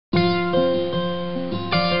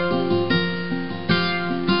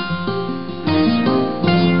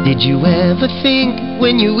Did you ever think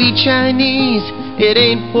when you eat Chinese, it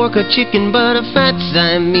ain't pork or chicken but a fat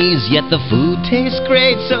Siamese? Yet the food tastes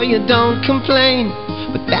great so you don't complain.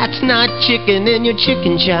 But that's not chicken in your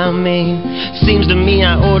chicken chow mein. Seems to me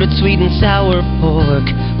I ordered sweet and sour pork,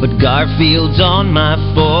 but Garfield's on my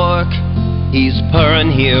fork. He's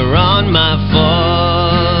purring here on my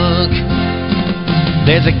fork.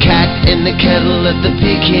 There's a cat in the kettle at the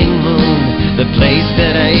Peking Moon, the place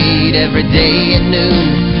that I eat every day at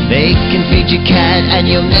noon. They can feed your cat and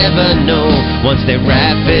you'll never know. Once they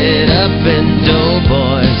wrap it up in dough,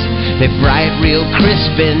 boys, they fry it real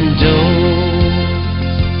crisp in dough.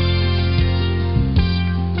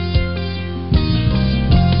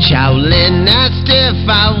 Shaolin asked if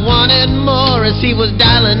I wanted more as he was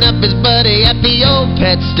dialing up his buddy at the old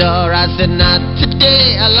pet store. I said, not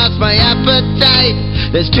today, I lost my appetite.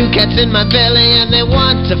 There's two cats in my belly and they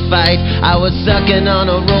want to fight. I was sucking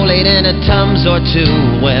on a Rolade and a Tums or two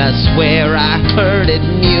when I swear I heard it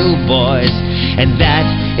new, boys, and that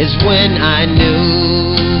is when I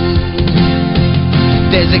knew.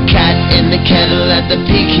 There's a cat in the kettle at the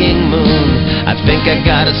Peking Moon. I think I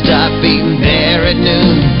gotta stop eating there at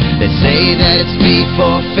noon. They say that it's beef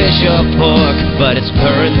or fish or pork, but it's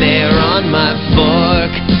purring there on my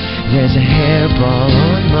fork. There's a hairball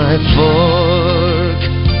on my fork.